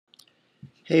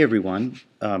Hey everyone,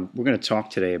 we're going to talk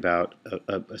today about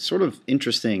a sort of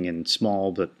interesting and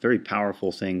small but very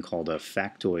powerful thing called a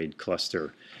factoid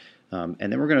cluster. And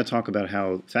then we're going to talk about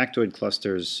how factoid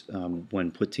clusters,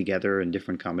 when put together in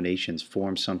different combinations,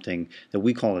 form something that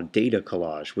we call a data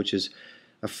collage, which is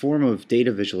a form of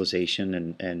data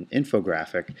visualization and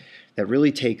infographic that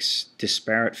really takes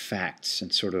disparate facts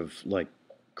and sort of like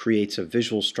creates a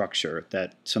visual structure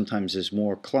that sometimes is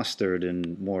more clustered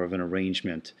and more of an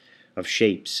arrangement of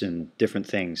shapes and different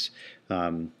things.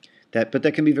 But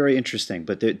that can be very interesting,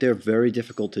 but they're very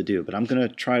difficult to do. But I'm going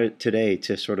to try today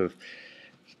to sort of,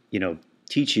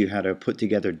 teach you how to put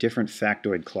together different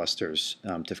factoid clusters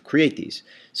to create these.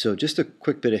 So just a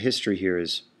quick bit of history here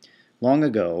is long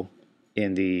ago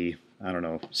in the, I don't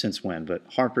know since when, but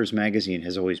Harpers Mgazine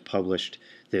has always published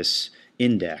this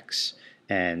index,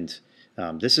 and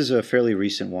this is a fairly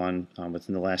recent one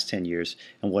within the last 10 years,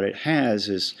 and what it has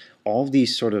is all of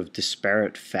these sort of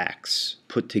disparate facts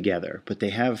put together, but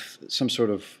they have some sort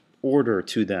of order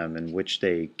to them in which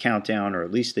they count down, or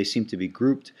at least they seem to be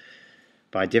grouped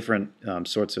by different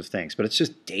sorts of things. But it's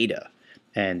just data,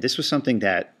 and this was something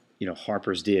that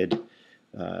Harper's did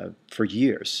for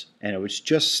years, and it was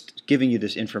just giving you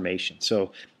this information.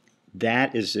 So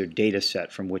that is their data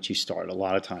set from which you start. A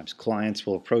lot of times clients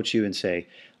will approach you and say,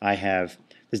 I have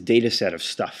this data set of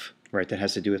stuff, right, that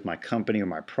has to do with my company or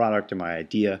my product or my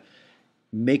idea.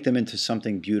 Make them into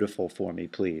something beautiful for me,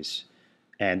 please.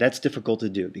 And that's difficult to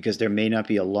do because there may not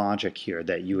be a logic here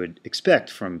that you would expect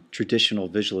from traditional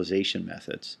visualization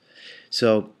methods.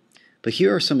 But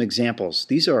here are some examples.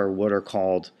 These are what I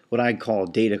call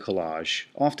data collage,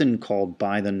 often called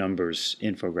by the numbers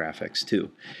infographics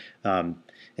too.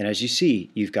 And as you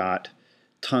see, you've got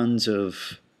tons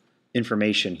of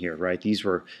information here, right? These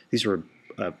were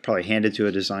probably handed to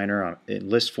a designer in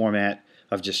list format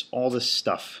of just all this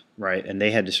stuff, right? And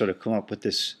they had to sort of come up with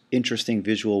this interesting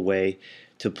visual way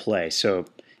to play. So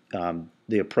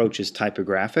the approach is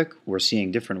typographic. We're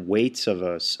seeing different weights of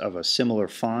a similar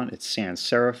font. It's sans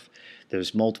serif.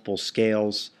 There's multiple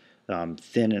scales,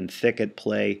 thin and thick at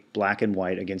play, black and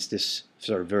white against this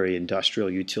sort of very industrial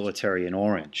utilitarian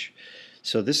orange.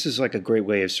 So this is like a great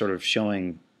way of sort of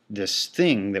showing this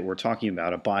thing that we're talking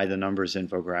about, a by the numbers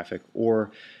infographic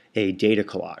or a data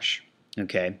collage.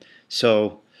 Okay,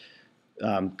 so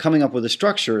coming up with a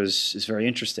structure is very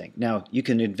interesting. Now you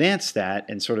can advance that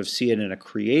and sort of see it in a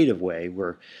creative way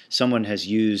where someone has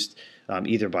used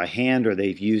either by hand or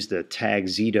they've used the Tag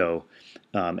Zito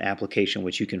application,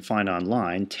 which you can find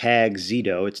online. Tag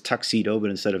Zito, it's tuxedo,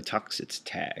 but instead of tux, it's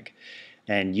tag.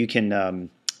 And you can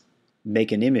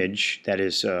make an image that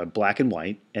is black and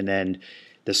white, and then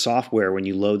the software, when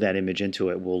you load that image into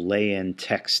it, will lay in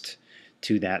text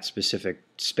to that specific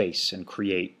space and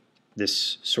create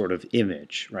this sort of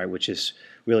image, right? Which is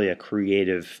really a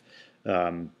creative,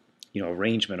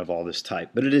 arrangement of all this type.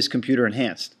 But it is computer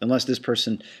enhanced, unless this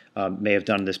person may have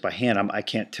done this by hand. I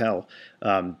can't tell,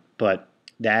 but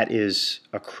that is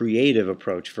a creative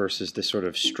approach versus the sort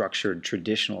of structured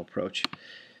traditional approach.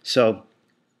 So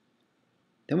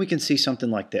then we can see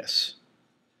something like this,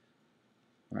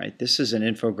 right? This is an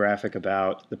infographic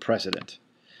about the president.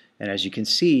 And as you can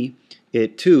see,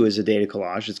 it too is a data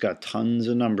collage. It's got tons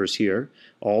of numbers here,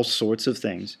 all sorts of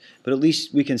things. But at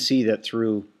least we can see that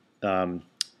through,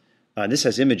 this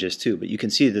has images too, but you can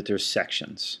see that there's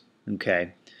sections,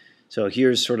 okay? So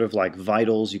here's sort of like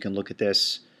vitals. You can look at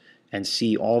this and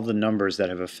see all the numbers that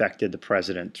have affected the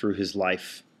president through his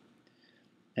life.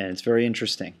 And it's very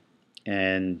interesting.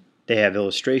 And they have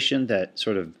illustration that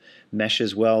sort of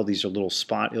meshes well. These are little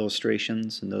spot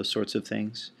illustrations and those sorts of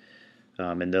things.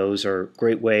 And those are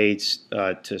great ways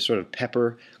to sort of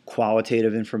pepper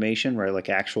qualitative information, right? Like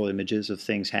actual images of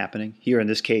things happening. Here in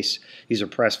this case, these are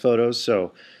press photos,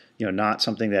 so not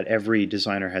something that every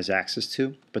designer has access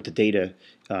to, but the data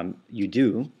you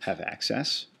do have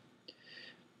access.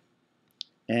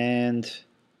 And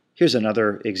here's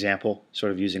another example,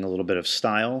 sort of using a little bit of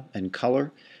style and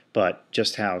color, but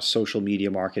just how social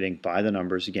media marketing by the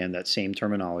numbers, again, that same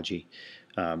terminology,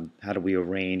 how do we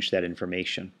arrange that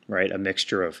information, right? A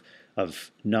mixture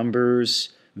of numbers,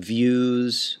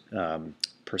 views,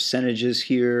 percentages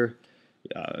here,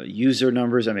 user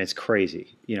numbers. I mean, it's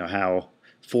crazy, how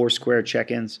Foursquare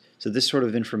check-ins. So this sort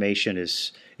of information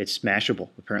it's smashable,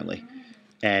 apparently.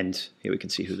 And here we can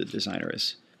see who the designer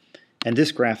is. And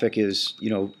this graphic is,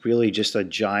 really just a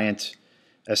giant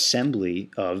assembly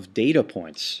of data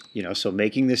points, so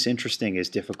making this interesting is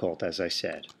difficult, as I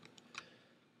said.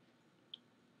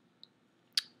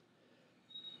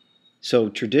 So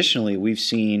traditionally we've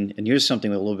seen, and here's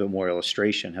something with a little bit more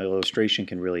illustration, how illustration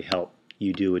can really help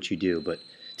you do what you do, but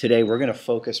Today we're going to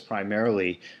focus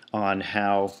primarily on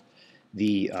how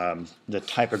the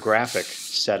typographic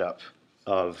setup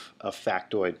of a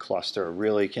factoid cluster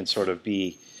really can sort of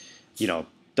be,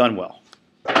 done well.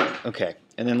 Okay,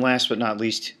 and then last but not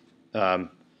least,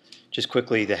 just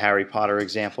quickly the Harry Potter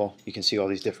example. You can see all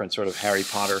these different sort of Harry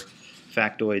Potter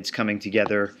factoids coming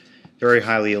together, very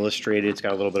highly illustrated. It's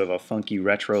got a little bit of a funky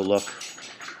retro look,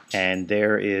 and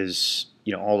there is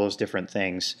all those different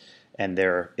things, and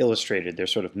they're illustrated. They're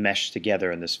sort of meshed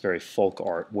together in this very folk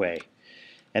art way.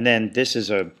 And then this is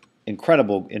a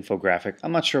incredible infographic.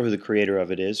 I'm not sure who the creator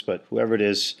of it is, but whoever it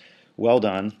is, well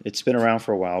done. It's been around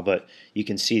for a while, but you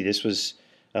can see this was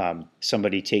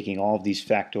somebody taking all of these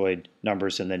factoid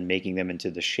numbers and then making them into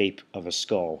the shape of a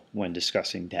skull when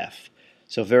discussing death.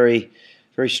 So very,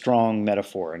 very strong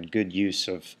metaphor and good use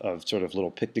of sort of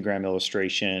little pictogram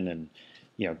illustration and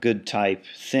good type,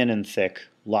 thin and thick,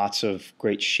 lots of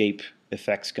great shape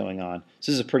effects going on. This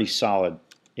is a pretty solid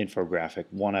infographic,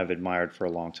 one I've admired for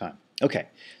a long time. Okay,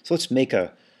 so let's make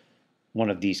one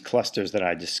of these clusters that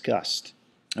I discussed.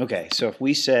 Okay, so if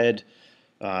we said,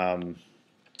 let's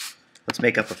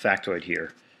make up a factoid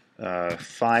here.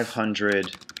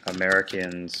 500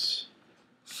 Americans,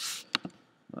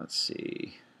 let's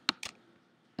see,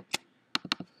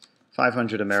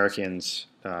 500 Americans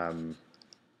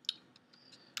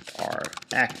are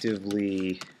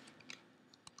actively,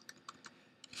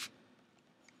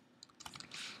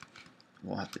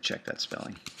 we'll have to check that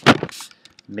spelling,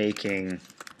 making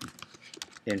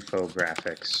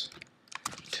infographics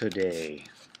today.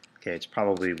 Okay, it's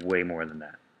probably way more than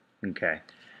that. Okay,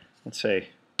 let's say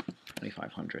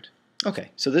 2,500. Okay,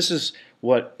 so this is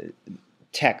what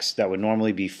text that would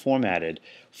normally be formatted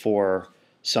for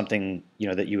something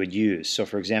that you would use. So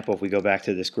for example, if we go back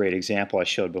to this great example I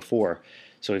showed before,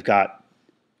 so we've got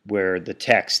where the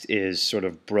text is sort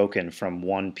of broken from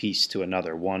one piece to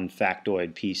another, one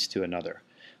factoid piece to another.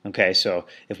 Okay, so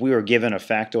if we were given a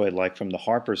factoid like from the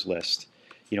Harpers list,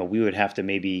 we would have to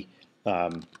maybe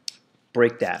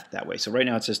break that way. So right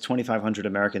now it says 2,500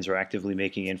 Americans are actively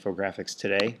making infographics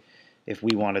today. If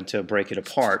we wanted to break it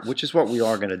apart, which is what we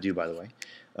are going to do, by the way,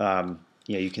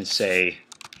 you can say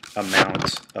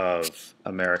amount of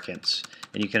Americans,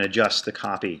 and you can adjust the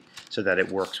copy so that it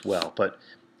works well. But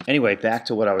anyway, back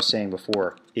to what I was saying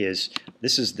before is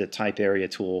this is the type area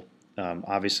tool.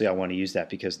 Obviously I want to use that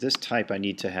because this type I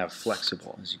need to have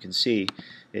flexible. As you can see,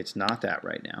 it's not that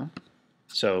right now.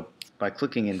 So by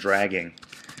clicking and dragging,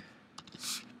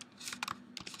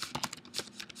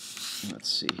 let's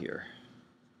see here.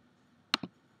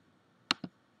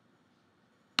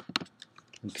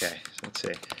 Okay, so let's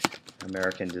say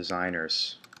American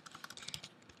designers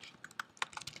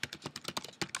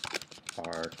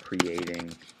are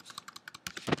creating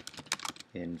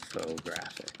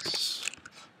infographics.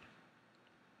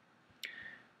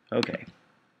 Okay,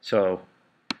 so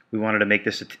we wanted to make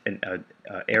this an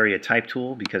area type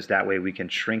tool because that way we can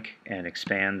shrink and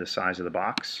expand the size of the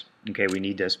box. Okay, we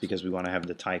need this because we want to have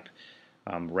the type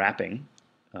wrapping,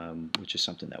 which is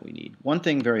something that we need. One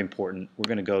thing very important, we're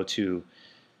going to go to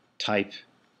type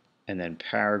and then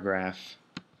paragraph,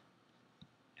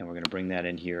 and we're going to bring that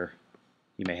in here.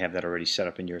 You may have that already set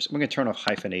up in yours. I'm going to turn off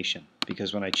hyphenation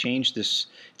because when I change this,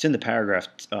 it's in the paragraph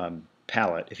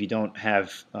palette. If you don't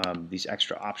have these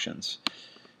extra options,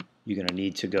 you're going to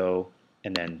need to go,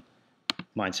 and then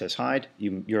mine says hide.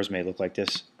 Yours may look like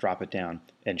this. Drop it down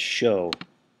and show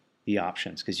the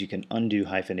options because you can undo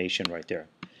hyphenation right there.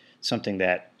 Something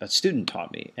that a student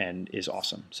taught me and is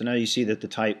awesome. So now you see that the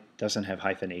type doesn't have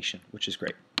hyphenation, which is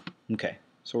great. Okay,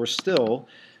 so we're still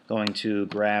going to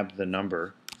grab the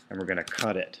number and we're going to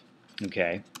cut it.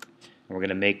 Okay, and we're going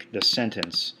to make the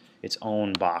sentence its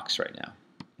own box right now.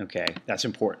 Okay, that's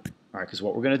important. All right, because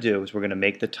what we're going to do is we're going to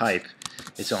make the type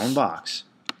its own box,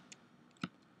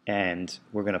 and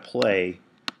we're going to play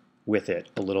with it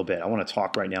a little bit. I want to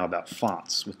talk right now about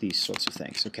fonts with these sorts of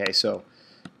things. Okay, so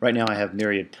right now I have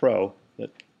Myriad Pro.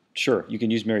 Sure, you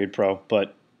can use Myriad Pro,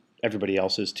 but everybody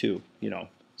else is too.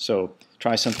 So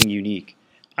try something unique.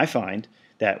 I find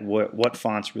that what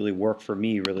fonts really work for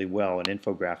me really well in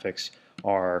infographics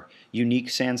are unique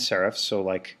sans serifs. So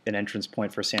like an entrance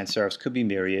point for sans serifs could be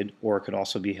Myriad, or it could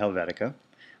also be Helvetica.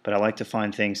 But I like to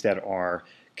find things that are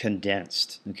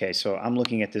condensed. Okay, so I'm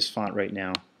looking at this font right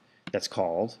now that's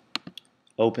called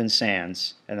Open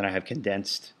Sans, and then I have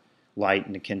condensed light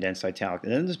and a condensed italic,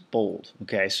 and then there's bold.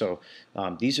 Okay, so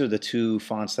these are the two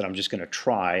fonts that I'm just going to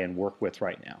try and work with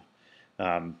right now.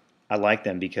 I like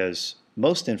them because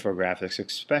most infographics,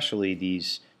 especially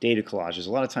these data collages,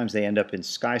 a lot of times they end up in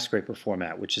skyscraper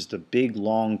format, which is the big,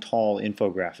 long, tall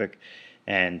infographic,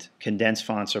 And condensed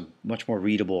fonts are much more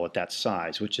readable at that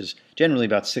size, which is generally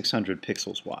about 600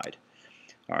 pixels wide.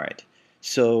 All right,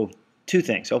 so two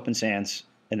things, Open Sans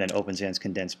and then Open Sans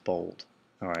Condensed Bold.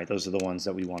 All right, those are the ones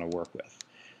that we want to work with.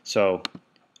 So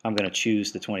I'm going to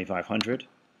choose the 2500,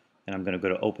 and I'm going to go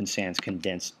to Open Sans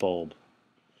Condensed Bold.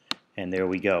 And there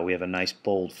we go. We have a nice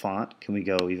bold font. Can we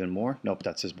go even more? Nope,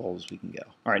 that's as bold as we can go.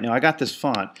 All right, now I got this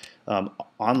font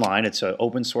online. It's an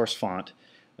open source font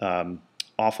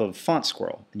off of Font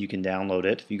Squirrel. And you can download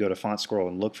it. If you go to Font Squirrel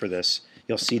and look for this,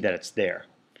 you'll see that it's there.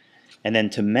 And then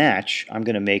to match, I'm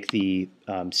going to make the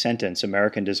sentence,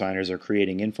 American designers are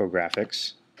creating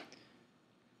infographics,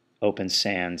 Open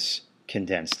Sans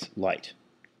Condensed Light.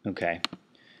 Okay.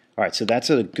 All right, so that's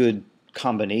a good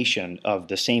combination of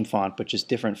the same font but just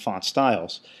different font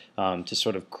styles to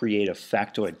sort of create a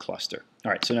factoid cluster.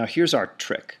 All right, so now here's our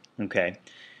trick. Okay.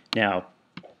 Now,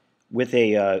 with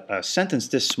a sentence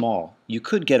this small, you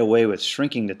could get away with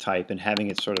shrinking the type and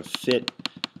having it sort of fit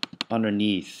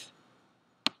underneath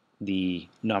the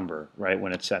number, right,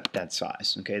 when it's at that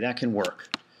size. Okay, that can work.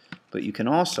 But you can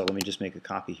also, let me just make a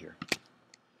copy here.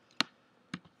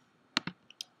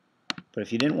 But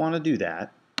if you didn't want to do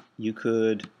that, you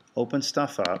could open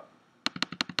stuff up.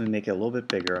 Let me make it a little bit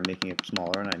bigger. I'm making it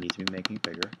smaller, and I need to be making it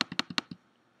bigger.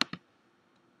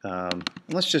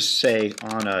 Let's just say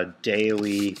on a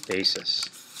daily basis.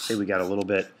 Say we got a little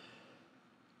bit.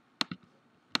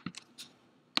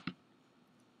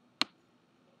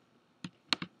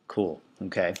 Cool.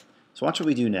 Okay. So watch what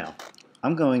we do now.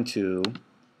 I'm going to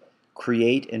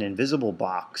create an invisible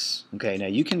box. Okay. Now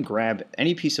you can grab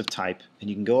any piece of type and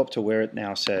you can go up to where it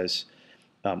now says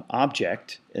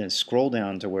object and scroll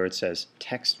down to where it says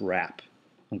text wrap.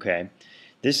 Okay.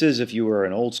 This is if you were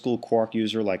an old school Quark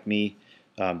user like me.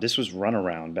 This was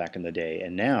Runaround back in the day,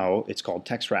 and now it's called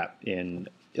text wrap in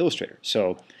Illustrator.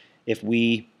 So if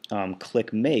we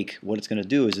click make, what it's going to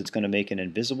do is it's going to make an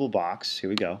invisible box. Here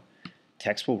we go.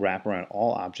 Text will wrap around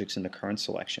all objects in the current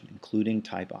selection, including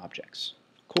type objects.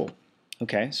 Cool.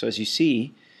 Okay, so as you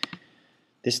see,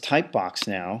 this type box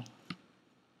now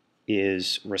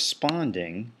is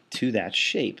responding to that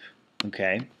shape.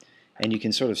 Okay, and you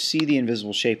can sort of see the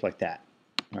invisible shape like that.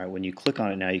 All right, when you click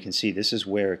on it now, you can see this is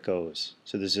where it goes.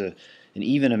 So there's an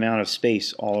even amount of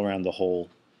space all around the whole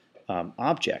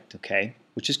object. Okay,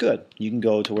 which is good. You can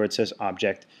go to where it says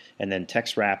object and then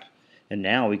text wrap. And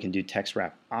now we can do text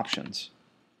wrap options,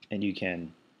 and you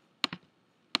can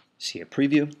see a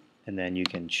preview, and then you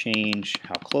can change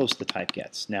how close the type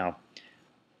gets. Now,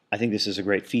 I think this is a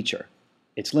great feature.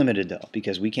 It's limited though,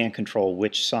 because we can't control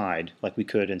which side, like we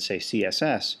could in say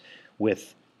CSS,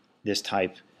 with this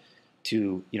type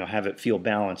to have it feel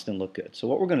balanced and look good. So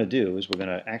what we're going to do is we're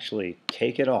going to actually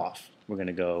take it off. We're going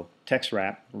to go text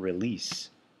wrap release.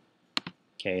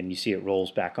 Okay, and you see it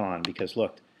rolls back on because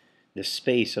look. The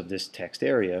space of this text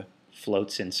area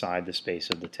floats inside the space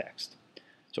of the text.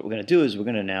 So what we're going to do is we're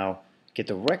going to now get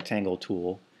the rectangle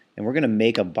tool and we're going to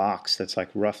make a box that's like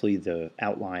roughly the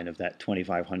outline of that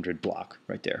 2500 block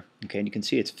right there. Okay, and you can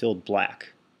see it's filled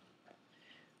black.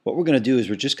 What we're going to do is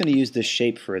we're just going to use this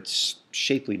shape for its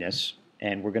shapeliness,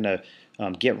 and we're going to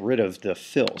get rid of the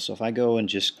fill. So if I go and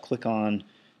just click on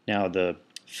now the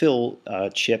fill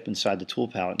chip inside the tool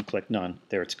palette and click none,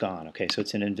 there it's gone. Okay, so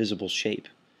it's an invisible shape.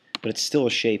 But it's still a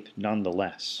shape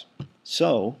nonetheless.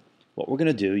 So what we're going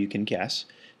to do, you can guess,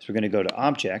 is we're going to go to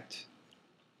Object,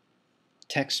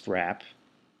 Text Wrap,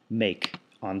 Make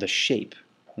on the shape.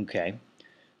 Okay.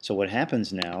 So what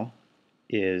happens now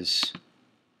is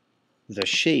the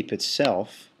shape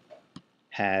itself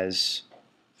has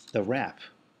the wrap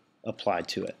applied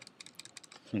to it.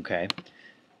 Okay.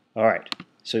 All right.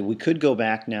 So we could go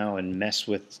back now and mess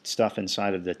with stuff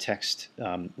inside of the text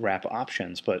wrap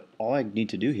options, but all I need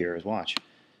to do here is watch,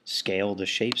 scale the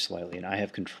shape slightly, and I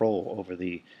have control over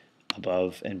the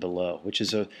above and below, which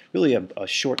is really a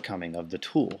shortcoming of the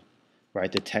tool,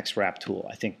 right? The text wrap tool.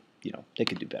 I think they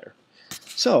could do better.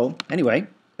 So anyway,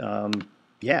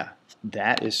 yeah,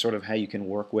 that is sort of how you can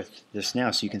work with this now.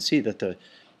 So you can see that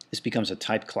this becomes a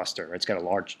type cluster. It's got a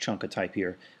large chunk of type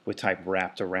here with type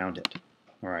wrapped around it.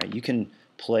 All right, you can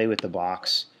play with the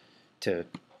box to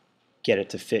get it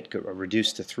to fit,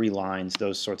 reduce to 3 lines,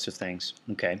 those sorts of things.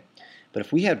 Okay, but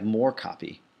if we had more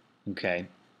copy, okay,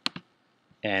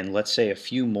 and let's say a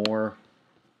few more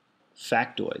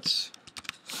factoids.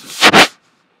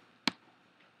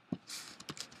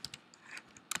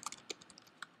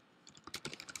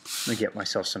 Let me get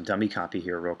myself some dummy copy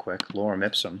here real quick. Lorem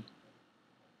ipsum.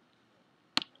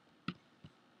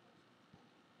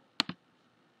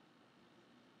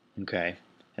 Okay,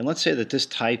 and let's say that this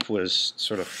type was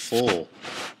sort of full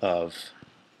of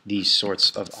these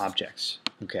sorts of objects.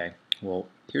 Okay, well,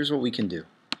 here's what we can do.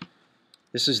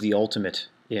 This is the ultimate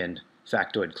in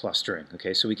factoid clustering.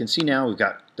 Okay, so we can see now we've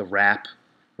got the wrap,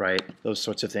 right? Those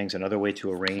sorts of things. Another way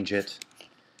to arrange it.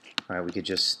 All right, we could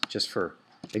just for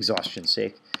exhaustion's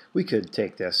sake, we could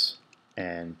take this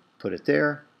and put it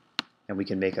there, and we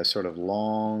can make a sort of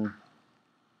long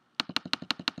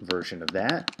version of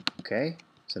that. Okay,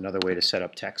 it's another way to set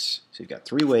up text. So you've got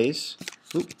three ways.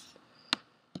 Oop.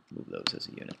 Move those as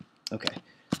a unit. Okay,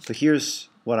 so here's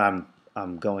what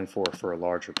I'm going for a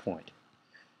larger point.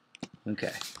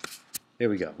 Okay, there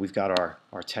we go. We've got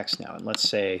our text now, and let's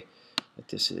say that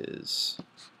this is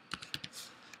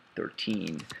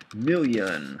 13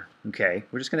 million. Okay,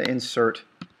 we're just going to insert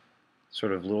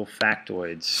sort of little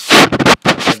factoids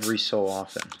every so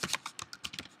often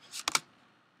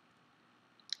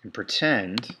and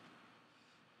pretend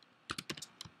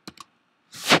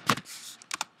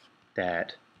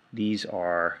that these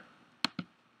are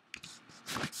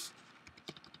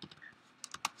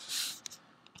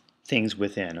things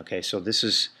within. Okay, so this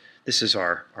is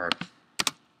our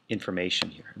information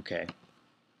here. Okay,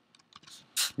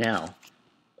 now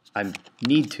I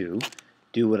need to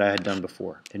do what I had done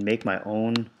before and make my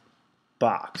own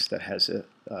box that has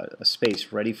a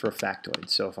space ready for a factoid.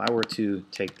 So if I were to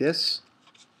take this,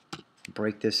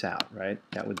 break this out, right,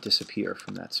 that would disappear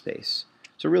from that space.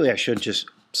 So really I should just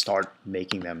start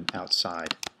making them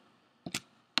outside.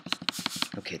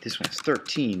 Okay, this one has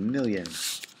 13 million.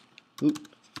 Oop,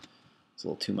 it's a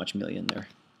little too much million there.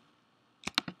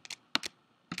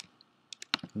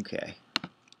 Okay.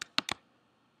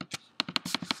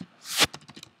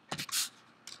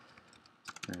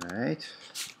 Alright.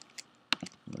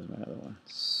 Where's my other one?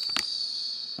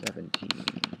 17.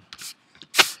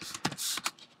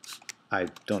 I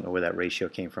don't know where that ratio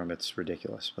came from. It's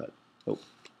ridiculous, but oh.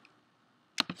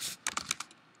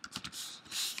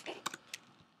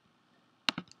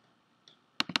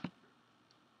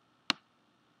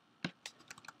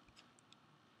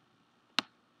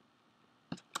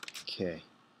 Okay.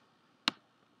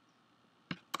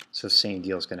 So same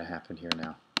deal is going to happen here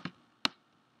now.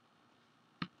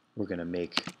 We're going to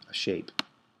make a shape.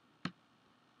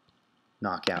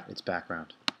 Knock out its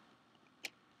background.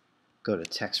 Go to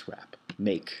text wrap.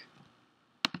 Make.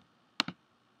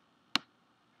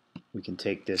 We can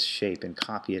take this shape and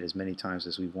copy it as many times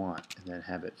as we want and then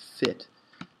have it fit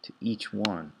to each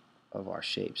one of our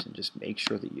shapes, and just make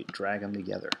sure that you drag them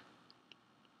together.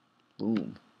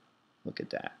 Boom. Look at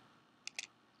that.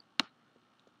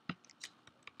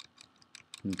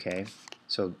 Okay,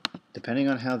 so depending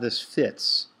on how this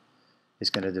fits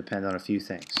is going to depend on a few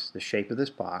things. The shape of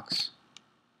this box,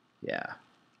 yeah,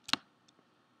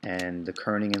 and the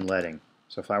kerning and leading.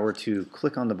 So if I were to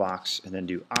click on the box and then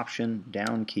do Option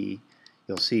down key,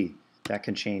 you'll see that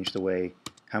can change the way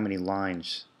how many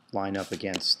lines line up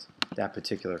against that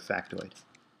particular factoid.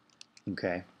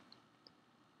 Okay,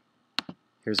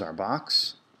 here's our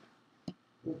box.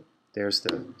 There's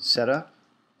the setup.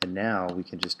 And now we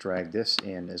can just drag this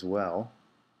in as well.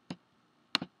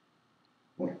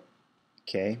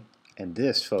 Okay, and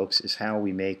this, folks, is how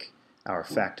we make our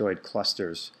factoid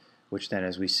clusters, which then,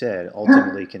 as we said,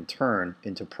 ultimately can turn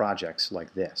into projects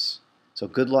like this. So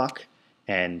good luck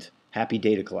and happy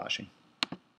data collaging.